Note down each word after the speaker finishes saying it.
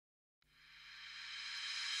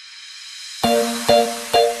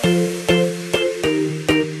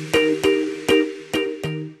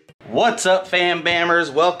What's up,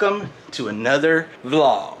 FamBammers? Welcome to another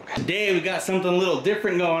vlog. Today we got something a little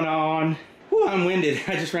different going on. Whew, I'm winded.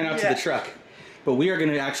 I just ran out to the truck. But we are going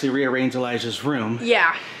to actually rearrange Elijah's room.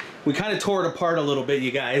 Yeah. We kind of tore it apart a little bit, you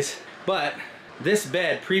guys. But this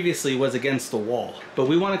bed previously was against the wall. But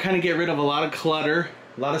we want to kind of get rid of a lot of clutter,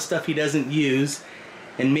 a lot of stuff he doesn't use,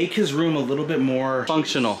 and make his room a little bit more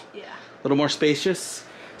functional. Yeah. A little more spacious.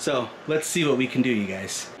 So let's see what we can do, you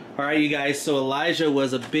guys. Alright, you guys, so Elijah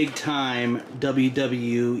was a big time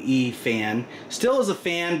WWE fan. Still is a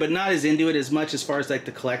fan, but not as into it as much as far as like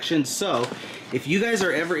the collection. So if you guys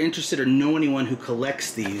are ever interested or know anyone who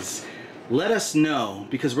collects these, let us know,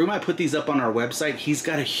 because we might put these up on our website. He's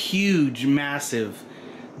got a huge, massive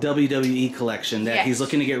WWE collection that he's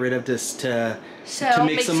looking to get rid of to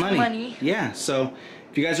make some money. Yeah, so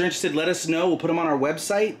if you guys are interested, let us know. We'll put them on our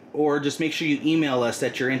website, or just make sure you email us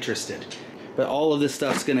that you're interested. But all of this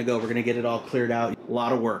stuff's gonna go. We're gonna get it all cleared out. A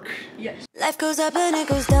lot of work. Yes. Life goes up and it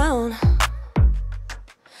goes down.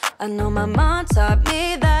 I know my mom taught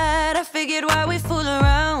me that. I figured why we fool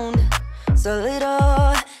around so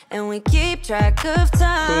little and we keep track of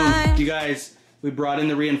time. Boom. You guys, we brought in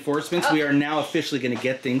the reinforcements. We are now officially gonna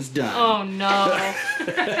get things done. Oh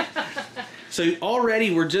no. So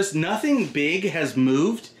already we're just, nothing big has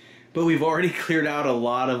moved, but we've already cleared out a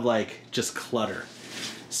lot of like just clutter.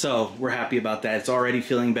 So we're happy about that. It's already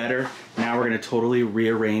feeling better. Now we're gonna totally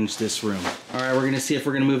rearrange this room. All right, we're gonna see if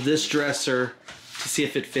we're gonna move this dresser to see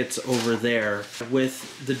if it fits over there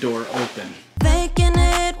with the door open. Thinking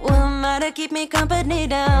it will matter, keep me company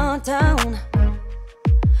downtown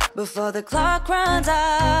before the clock runs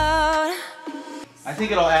out. I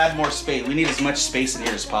think it'll add more space. We need as much space in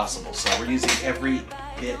here as possible, so we're using every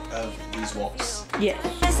bit of these walls. Yeah.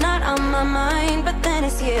 It's not on my mind, but then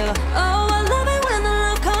it's you. Oh, I love it when the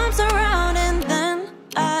love comes around, and then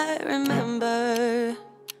I remember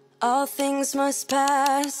all things must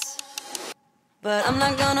pass. But I'm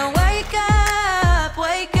not gonna wake up,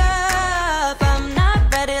 wake up. I'm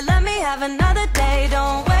not ready, let me have another day,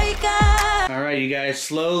 don't wake up. All right, you guys,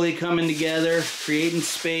 slowly coming together, creating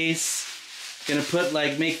space. Gonna put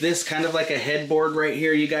make this kind of like a headboard right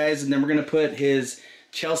here, you guys, and then we're gonna put his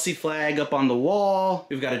Chelsea flag up on the wall.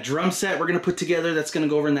 We've got a drum set we're gonna put together that's gonna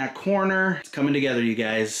go over in that corner. It's coming together, you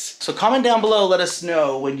guys. So comment down below, let us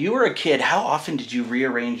know, when you were a kid, how often did you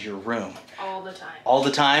rearrange your room? All the time. All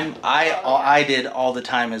the time? I did all the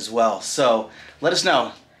time as well. So let us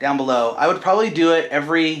know down below. I would probably do it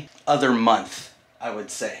every other month, I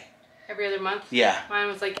would say. Every other month? Yeah. Mine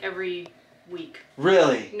was like every week.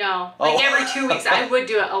 Really? No, like every 2 weeks. I would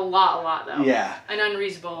do it a lot though. Yeah. An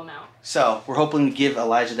unreasonable amount. So we're hoping to give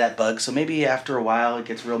Elijah that bug. So maybe after a while it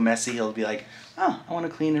gets real messy. He'll be like, oh, I want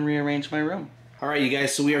to clean and rearrange my room. All right, you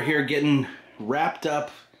guys. So we are here getting wrapped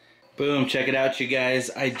up. Boom. Check it out, you guys.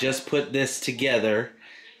 I just put this together.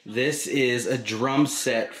 This is a drum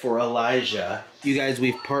set for Elijah. You guys,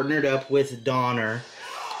 we've partnered up with Donner,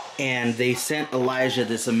 and they sent Elijah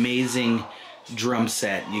this amazing drum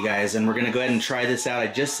set, you guys, and we're gonna go ahead and try this out. I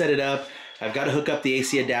just set it up. I've got to hook up the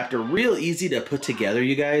AC adapter. Real easy to put together,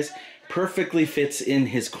 you guys. Perfectly fits in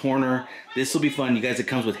his corner. This will be fun, you guys. It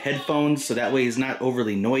comes with headphones, so that way it's not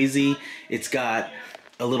overly noisy. It's got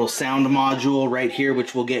a little sound module right here,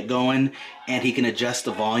 which we'll get going, and he can adjust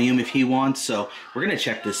the volume if he wants. So we're gonna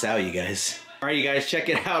check this out, you guys. All right, you guys, check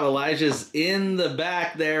it out. Elijah's in the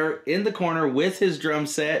back there, in the corner with his drum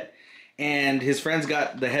set, and his friend's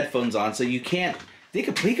got the headphones on, so you can't, he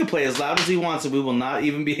can play as loud as he wants, and we will not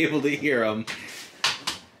even be able to hear him.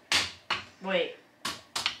 Wait.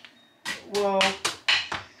 Whoa.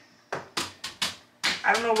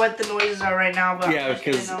 I don't know what the noises are right now, but yeah,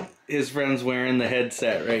 because his friend's wearing the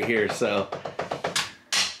headset right here, so.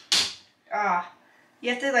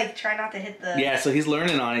 You have to like try not to hit the. Yeah, so he's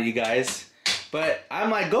learning on it, you guys. But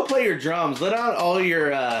I'm like, go play your drums. Let out all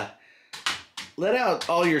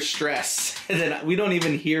your stress, and then we don't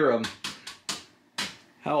even hear them.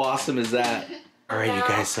 How awesome is that? All right, you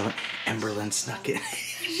guys. So Emberlyn snuck in.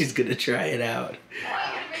 She's gonna try it out.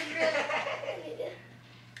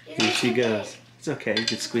 Here she goes. It's okay. You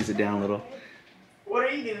can squeeze it down a little. What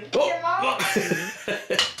are you doing? Oh.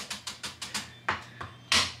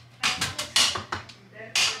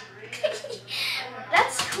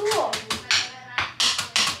 That's cool.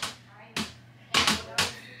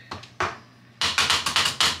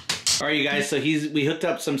 All right, you guys. So we hooked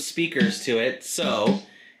up some speakers to it. So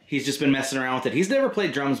he's just been messing around with it. He's never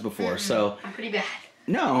played drums before, so I'm pretty bad.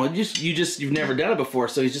 No, you've never done it before,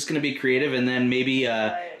 so he's just gonna be creative, and then maybe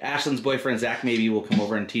Ashlyn's boyfriend Zach maybe will come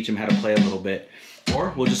over and teach him how to play a little bit,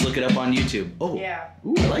 or we'll just look it up on YouTube. Oh, yeah.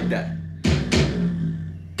 Ooh, I like that.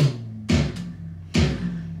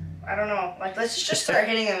 I don't know. Like, let's just start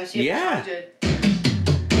hitting them and see if it's good.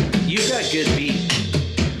 You've got good beat.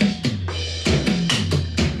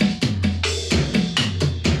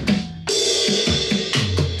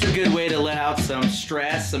 It's a good way to let out some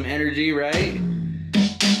stress, some energy, right?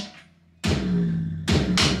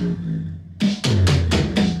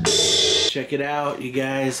 Check it out, you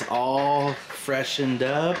guys, all freshened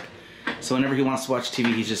up. So whenever he wants to watch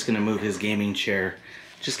TV, he's just gonna move his gaming chair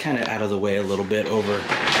just kind of out of the way a little bit over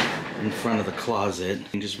in front of the closet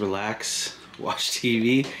and just relax, watch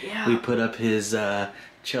TV. Yeah. We put up his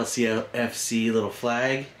Chelsea FC little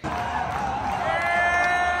flag.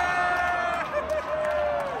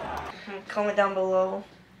 Comment down below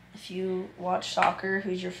if you watch soccer.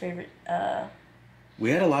 Who's your favorite?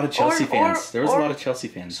 We had a lot of Chelsea fans. There was a lot of Chelsea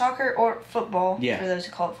fans. Soccer or football. Yeah. For those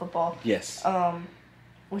who call it football. Yes.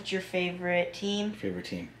 What's your favorite team? Favorite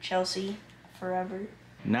team. Chelsea, forever.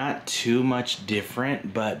 Not too much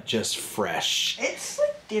different, but just fresh. It's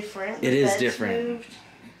like different. It is different. Moved,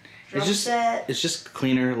 it's just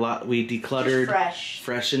cleaner. We decluttered,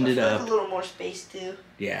 freshened it up. A little more space too.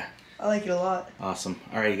 Yeah. I like it a lot. Awesome.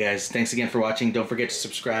 All right, you guys. Thanks again for watching. Don't forget to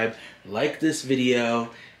subscribe, like this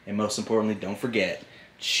video, and most importantly, don't forget,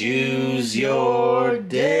 choose your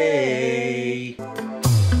day.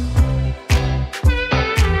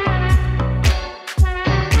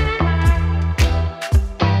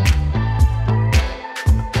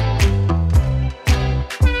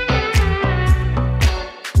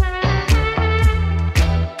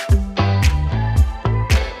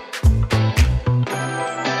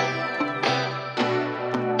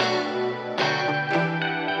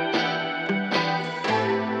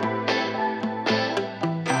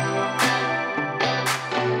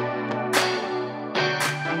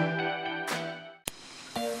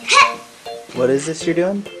 What is this you're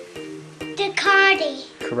doing? The karate.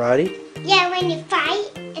 Karate? Yeah, when you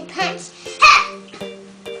fight and punch.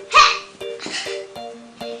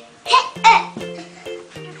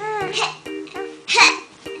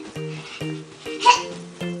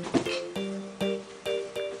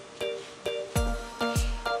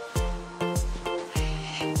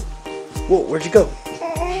 Whoa, where'd you go?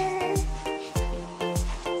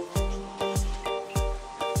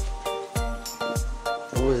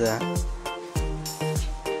 What was that?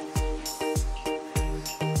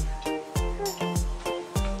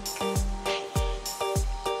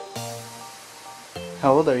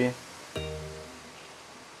 How old are you?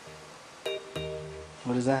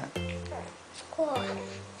 What is that? Four.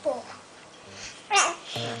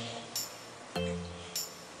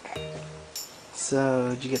 So,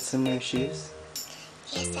 did you get some new shoes?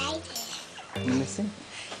 Yes, I did. Let me see.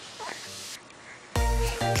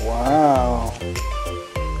 Wow.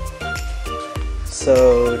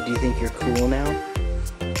 So, do you think you're cool now?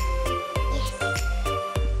 Yes.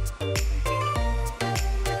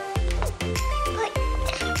 But,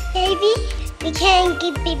 baby, we can't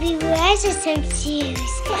give baby Rosa some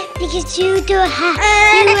shoes because you don't have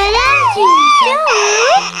you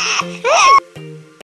shoes.